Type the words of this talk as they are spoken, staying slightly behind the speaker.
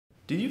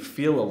Do you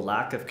feel a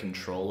lack of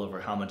control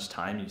over how much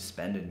time you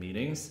spend in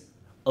meetings?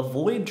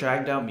 Avoid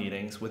dragged out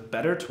meetings with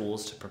better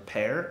tools to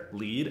prepare,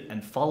 lead,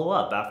 and follow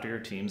up after your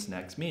team's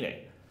next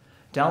meeting.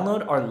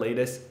 Download our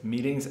latest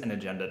Meetings and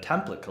Agenda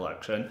template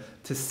collection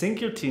to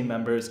sync your team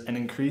members and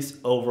increase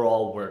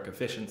overall work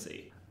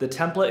efficiency. The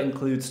template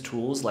includes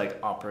tools like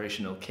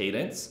operational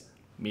cadence,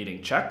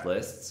 meeting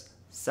checklists,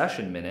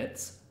 session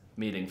minutes,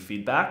 meeting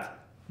feedback,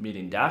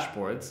 meeting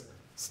dashboards,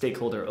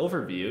 stakeholder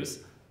overviews,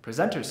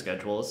 presenter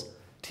schedules,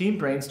 team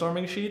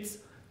brainstorming sheets,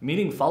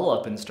 meeting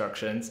follow-up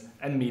instructions,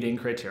 and meeting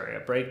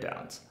criteria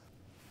breakdowns.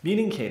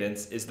 Meeting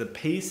cadence is the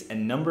pace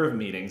and number of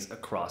meetings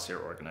across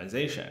your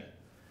organization.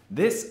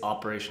 This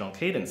operational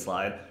cadence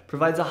slide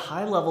provides a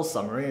high-level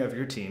summary of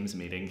your team's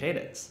meeting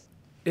cadence.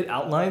 It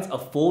outlines a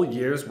full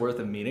year's worth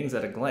of meetings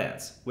at a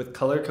glance, with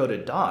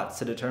color-coded dots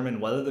to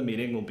determine whether the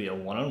meeting will be a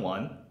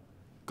one-on-one,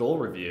 goal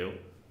review,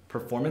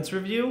 performance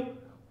review,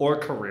 or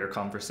career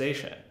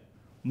conversation.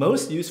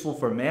 Most useful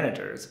for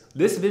managers,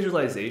 this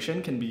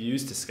visualization can be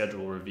used to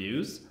schedule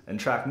reviews and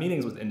track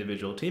meetings with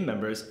individual team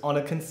members on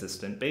a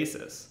consistent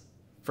basis.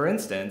 For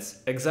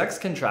instance, execs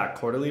can track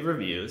quarterly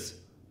reviews,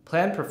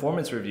 plan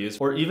performance reviews,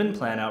 or even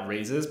plan out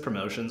raises,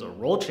 promotions, or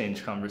role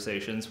change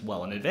conversations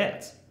well in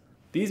advance.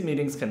 These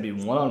meetings can be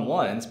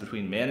one-on-ones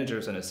between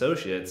managers and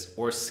associates,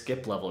 or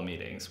skip-level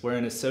meetings, where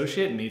an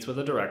associate meets with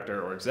a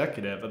director or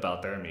executive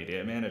about their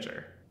immediate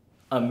manager.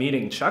 A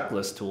meeting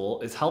checklist tool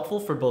is helpful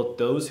for both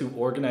those who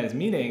organize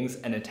meetings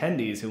and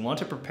attendees who want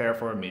to prepare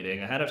for a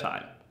meeting ahead of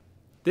time.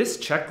 This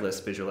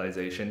checklist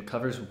visualization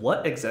covers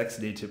what execs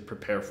need to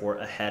prepare for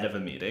ahead of a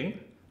meeting,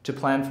 to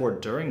plan for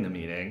during the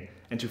meeting,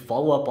 and to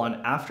follow up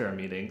on after a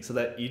meeting so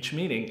that each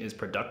meeting is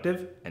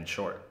productive and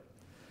short.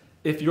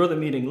 If you're the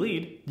meeting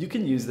lead, you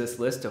can use this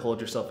list to hold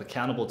yourself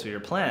accountable to your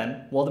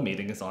plan while the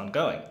meeting is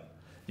ongoing.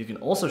 You can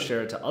also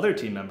share it to other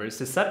team members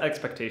to set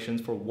expectations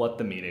for what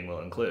the meeting will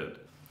include.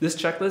 This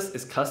checklist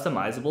is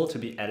customizable to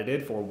be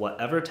edited for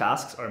whatever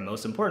tasks are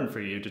most important for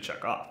you to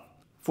check off.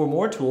 For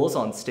more tools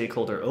on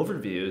stakeholder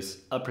overviews,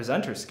 a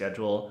presenter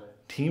schedule,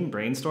 team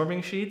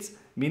brainstorming sheets,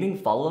 meeting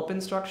follow-up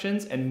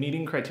instructions, and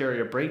meeting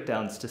criteria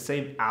breakdowns to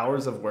save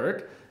hours of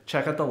work,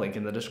 check out the link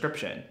in the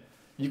description.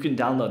 You can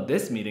download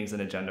this Meetings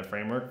and Agenda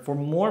framework for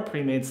more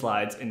pre-made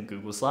slides in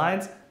Google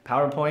Slides,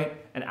 PowerPoint,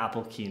 and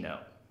Apple Keynote.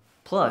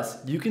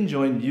 Plus, you can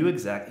join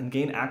UExec and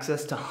gain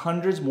access to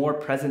hundreds more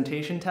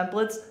presentation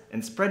templates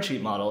and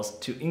spreadsheet models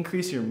to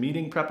increase your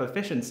meeting prep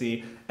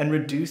efficiency and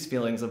reduce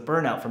feelings of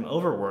burnout from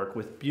overwork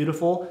with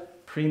beautiful,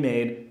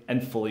 pre-made,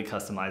 and fully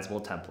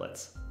customizable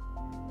templates.